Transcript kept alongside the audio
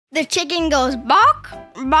The chicken goes bark,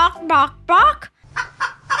 bark, bark, bark.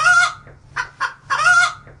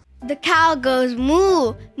 The cow goes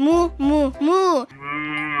moo, moo, moo, moo.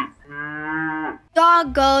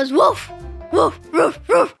 Dog goes woof, woof, woof,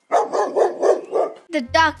 woof. The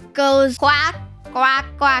duck goes quack, quack,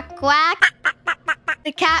 quack, quack.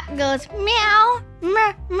 The cat goes meow,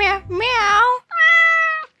 meow, meow, meow.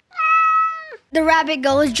 The rabbit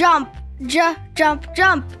goes jump, jump,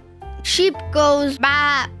 jump. Sheep goes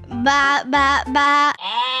ba, ba, ba, ba.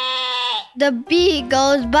 The bee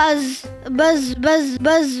goes buzz, buzz, buzz,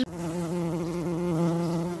 buzz.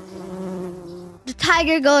 The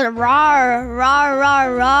tiger goes roar, roar,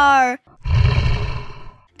 roar, roar.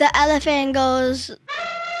 The elephant goes.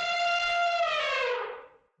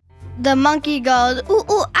 The monkey goes ooh,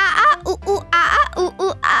 ooh, ah, ah, ooh, ooh, ah, ah, ooh,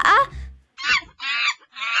 ooh, ah, ah.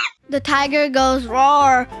 The tiger goes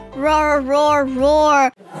roar, roar, roar,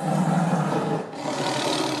 roar.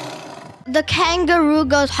 The kangaroo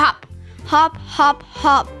goes hop, hop, hop,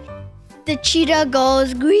 hop. The cheetah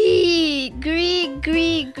goes gree, gree,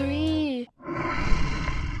 gree, gree.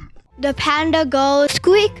 The panda goes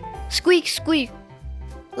squeak, squeak, squeak.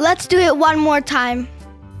 Let's do it one more time.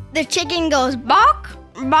 The chicken goes bark,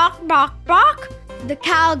 bark, bark, bark. The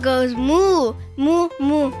cow goes moo, moo,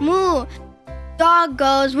 moo, moo. Dog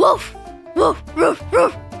goes woof, woof, woof,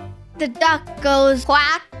 woof. The duck goes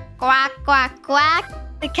quack, quack, quack, quack.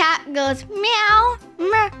 The cat goes meow,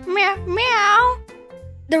 meow, meow, meow.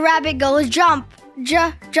 The rabbit goes jump,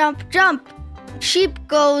 jump, jump. Sheep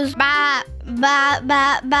goes ba, ba,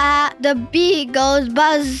 ba, ba. The bee goes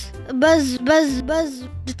buzz, buzz, buzz, buzz.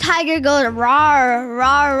 The tiger goes roar,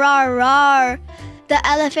 roar, roar, roar. The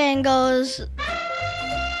elephant goes.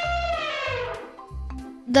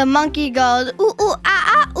 The monkey goes ooh, ooh,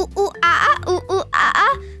 ah, ah, ooh, ooh, ah, ah, ooh, ooh, ah,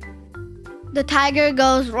 ah. The tiger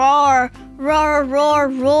goes roar, roar, roar,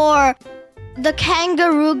 roar. The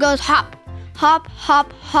kangaroo goes hop, hop,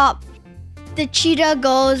 hop, hop. The cheetah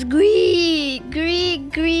goes gree, gree,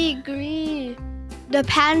 gree, gree. The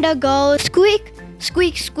panda goes squeak,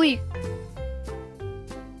 squeak, squeak.